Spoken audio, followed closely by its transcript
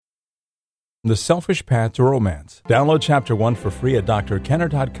The Selfish Path to Romance. Download Chapter 1 for free at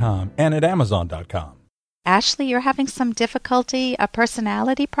drkenner.com and at amazon.com. Ashley, you're having some difficulty, a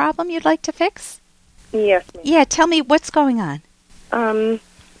personality problem you'd like to fix? Yes, ma'am. Yeah, tell me what's going on.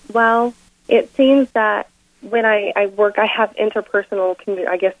 Well, it seems that when I work, I have interpersonal,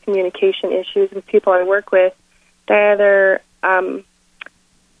 communication issues with people I work with. They either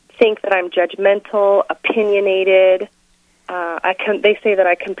think that I'm judgmental, opinionated. They say that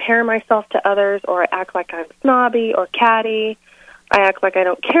I compare myself to others, or I act like I'm snobby or catty. I act like I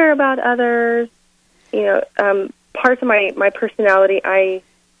don't care about others. Parts of my personality, I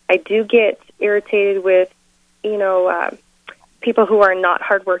do get irritated with, people who are not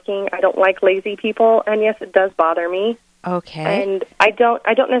hardworking. I don't like lazy people, and yes, it does bother me. Okay. And I don't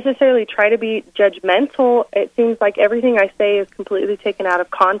necessarily try to be judgmental. It seems like everything I say is completely taken out of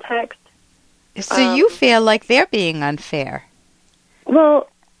context. So you feel like they're being unfair? Well,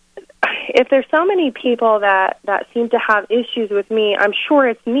 if there's so many people that seem to have issues with me, I'm sure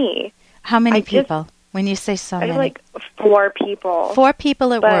it's me. How many people? When you say so many? Like 4 people. 4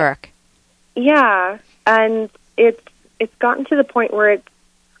 people at work? Yeah, and it's gotten to the point where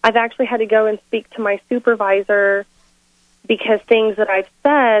I've actually had to go and speak to my supervisor because things that I've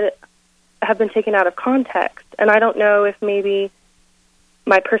said have been taken out of context. And I don't know if maybe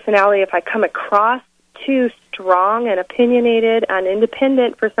my personality, if I come across too strong and opinionated and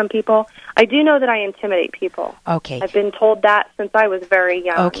independent for some people. I do know that I intimidate people. Okay. I've been told that since I was very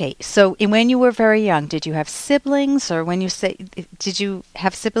young. Okay. So when you were very young, did you have siblings, or did you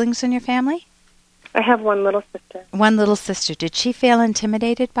have siblings in your family? I have one little sister. One little sister. Did she feel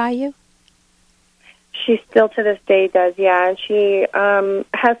intimidated by you? She still to this day does, yeah. And she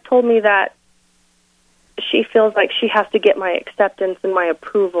has told me that she feels like she has to get my acceptance and my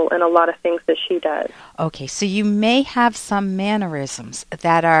approval in a lot of things that she does. Okay, so you may have some mannerisms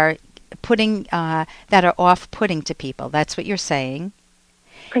that are off-putting to people. That's what you're saying.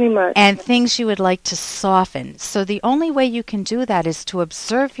 Pretty much. And things you would like to soften. So the only way you can do that is to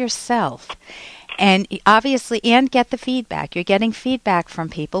observe yourself. And obviously, and get the feedback. You're getting feedback from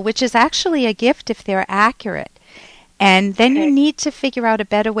people, which is actually a gift if they're accurate. And then you need to figure out a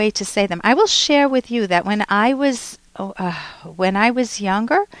better way to say them. I will share with you that when I was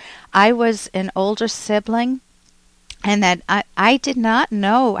younger, I was an older sibling, and that I did not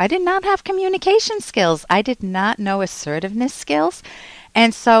have communication skills. I did not know assertiveness skills.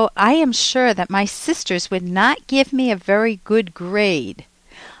 And so I am sure that my sisters would not give me a very good grade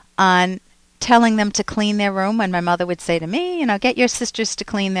on telling them to clean their room when my mother would say to me, get your sisters to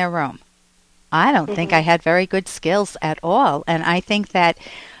clean their room. I don't think I had very good skills at all, and I think that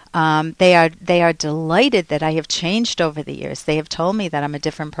they are delighted that I have changed over the years. They have told me that I'm a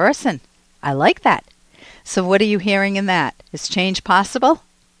different person. I like that. So what are you hearing in that? Is change possible?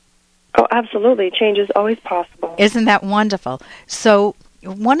 Oh, absolutely. Change is always possible. Isn't that wonderful? So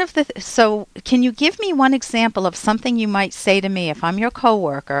can you give me one example of something you might say to me if I'm your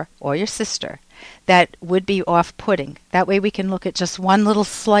coworker or your sister that would be off-putting? That way we can look at just one little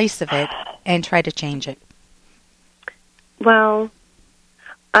slice of it and try to change it. Well,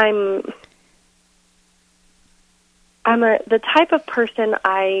 I'm the type of person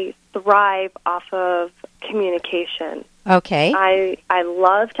I thrive off of communication. Okay. I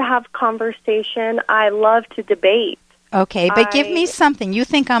love to have conversation. I love to debate. Okay, but give me something. You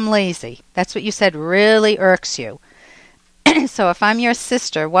think I'm lazy. That's what you said really irks you. So if I'm your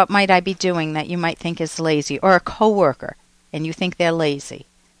sister, what might I be doing that you might think is lazy? Or a coworker, and you think they're lazy?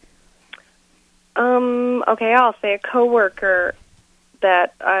 Okay, I'll say a coworker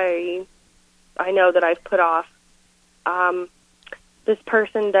that I know that I've put off. This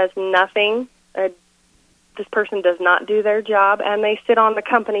person does nothing. This person does not do their job, and they sit on the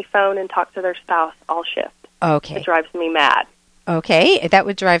company phone and talk to their spouse all shift. Okay. It drives me mad. Okay, that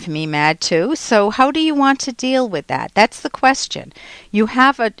would drive me mad too. So how do you want to deal with that? That's the question. You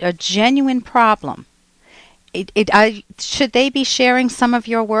have a genuine problem. Should they be sharing some of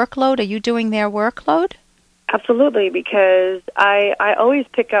your workload? Are you doing their workload? Absolutely, because I always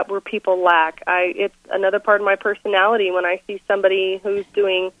pick up where people lack. It's another part of my personality. When I see somebody who's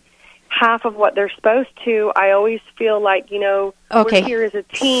doing half of what they're supposed to, I always feel like, we're here as a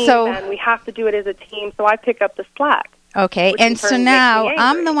team, and we have to do it as a team, so I pick up the slack. Okay, and so now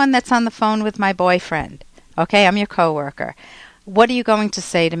I'm the one that's on the phone with my boyfriend. Okay, I'm your coworker. What are you going to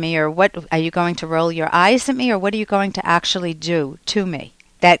say to me, or what are you going to roll your eyes at me, or what are you going to actually do to me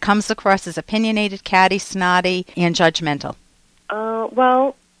that comes across as opinionated, catty, snotty, and judgmental?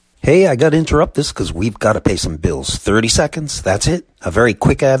 Hey, I got to interrupt this because we've got to pay some bills. 30 seconds, that's it. A very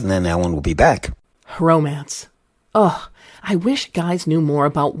quick ad, and then Ellen will be back. Romance. Ugh, I wish guys knew more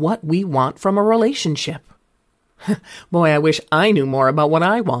about what we want from a relationship. Boy, I wish I knew more about what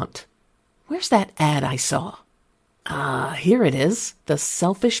I want. Where's that ad I saw? Here it is. The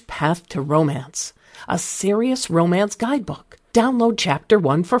Selfish Path to Romance. A serious romance guidebook. Download Chapter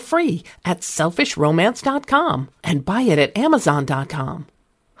 1 for free at selfishromance.com and buy it at amazon.com.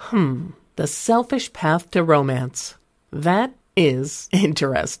 The Selfish Path to Romance. That is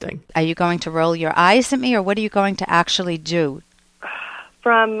interesting. Are you going to roll your eyes at me, or what are you going to actually do?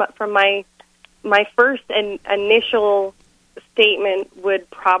 From my first and initial statement would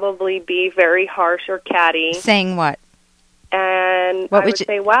probably be very harsh or catty. Saying what? And I would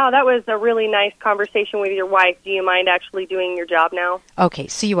say, wow, that was a really nice conversation with your wife. Do you mind actually doing your job now? Okay,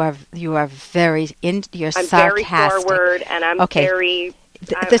 so you're very you're I'm sarcastic. very forward, and I'm very...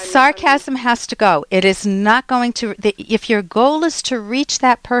 The sarcasm has to go. It is not going to... if your goal is to reach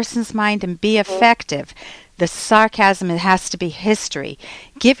that person's mind and be effective, the sarcasm, it has to be history.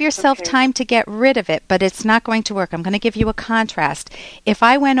 Give yourself time to get rid of it, but it's not going to work. I'm going to give you a contrast. If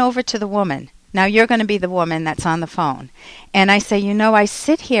I went over to the woman... Now, you're going to be the woman that's on the phone. And I say, I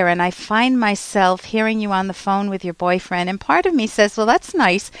sit here and I find myself hearing you on the phone with your boyfriend. And part of me says, well, that's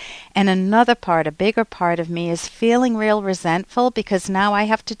nice. And another part, a bigger part of me, is feeling real resentful because now I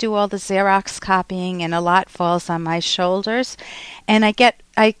have to do all the Xerox copying and a lot falls on my shoulders. And I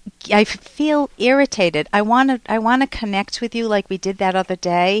feel irritated. I want to connect with you like we did that other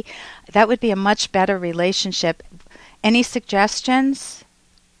day. That would be a much better relationship. Any suggestions?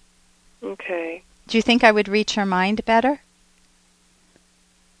 Okay. Do you think I would reach her mind better?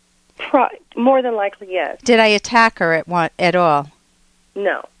 More than likely, yes. Did I attack her at all?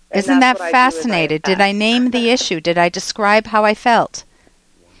 No. Isn't that fascinating? Did I name the issue? Did I describe how I felt?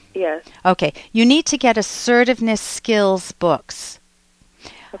 Yes. Okay. You need to get assertiveness skills books.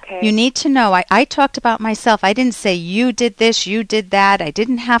 Okay. You need to know. I talked about myself. I didn't say you did this, you did that. I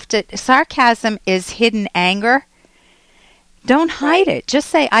didn't have to. Sarcasm is hidden anger. Don't hide it.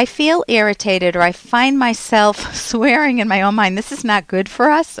 Just say, I feel irritated, or I find myself swearing in my own mind. This is not good for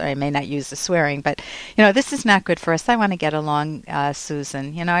us. Or I may not use the swearing, but, this is not good for us. I want to get along,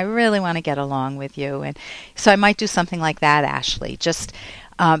 Susan. I really want to get along with you. And so I might do something like that, Ashley.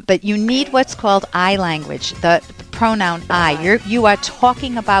 But you need what's called I language, the pronoun I. You are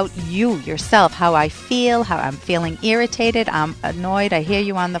talking about you, yourself, how I feel, how I'm feeling irritated, I'm annoyed, I hear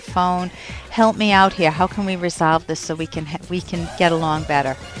you on the phone. Help me out here. How can we resolve this so we can get along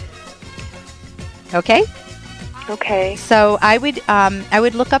better? Okay? Okay. So I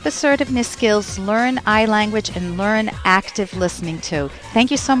would look up assertiveness skills, learn I language, and learn active listening too. Thank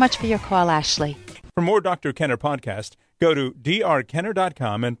you so much for your call, Ashley. For more Dr. Kenner podcast, go to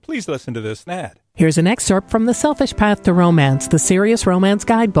drkenner.com and please listen to this ad. Here's an excerpt from The Selfish Path to Romance, the Serious Romance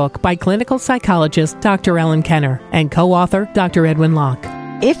Guidebook by clinical psychologist Dr. Ellen Kenner and co-author Dr. Edwin Locke.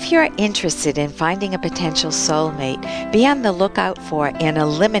 If you're interested in finding a potential soulmate, be on the lookout for and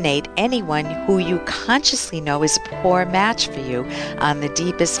eliminate anyone who you consciously know is a poor match for you on the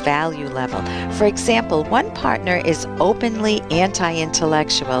deepest value level. For example, one partner is openly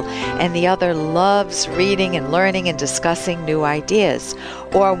anti-intellectual and the other loves reading and learning and discussing new ideas.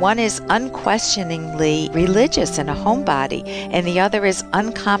 Or one is unquestioningly religious and a homebody, and the other is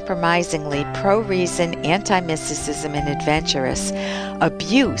uncompromisingly pro-reason, anti-mysticism, and adventurous.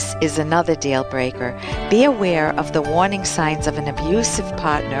 Abuse is another deal breaker. Be aware of the warning signs of an abusive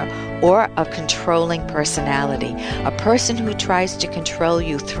partner or a controlling personality, a person who tries to control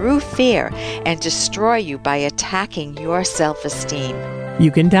you through fear and destroy you by attacking your self-esteem. You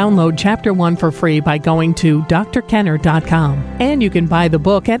can download Chapter 1 for free by going to drkenner.com, and you can buy the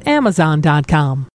book at amazon.com.